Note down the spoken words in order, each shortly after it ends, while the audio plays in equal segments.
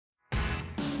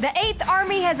The 8th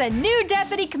Army has a new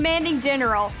Deputy Commanding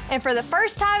General, and for the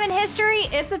first time in history,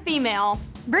 it's a female.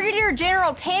 Brigadier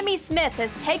General Tammy Smith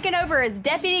has taken over as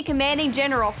Deputy Commanding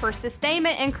General for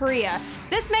Sustainment in Korea.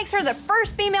 This makes her the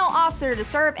first female officer to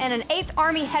serve in an 8th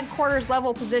Army headquarters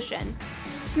level position.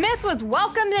 Smith was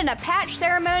welcomed in a patch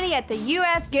ceremony at the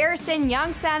U.S. garrison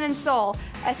Yongsan in Seoul.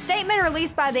 A statement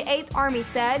released by the 8th Army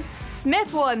said,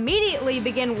 Smith will immediately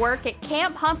begin work at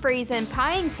Camp Humphreys in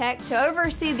Pyeongtaek to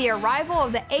oversee the arrival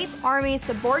of the 8th Army's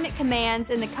subordinate commands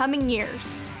in the coming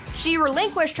years. She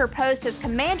relinquished her post as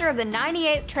commander of the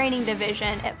 98th Training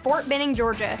Division at Fort Benning,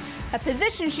 Georgia, a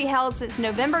position she held since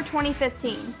November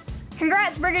 2015.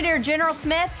 Congrats, Brigadier General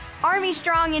Smith. Army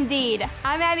strong indeed.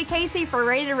 I'm Abby Casey for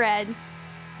Rated Red.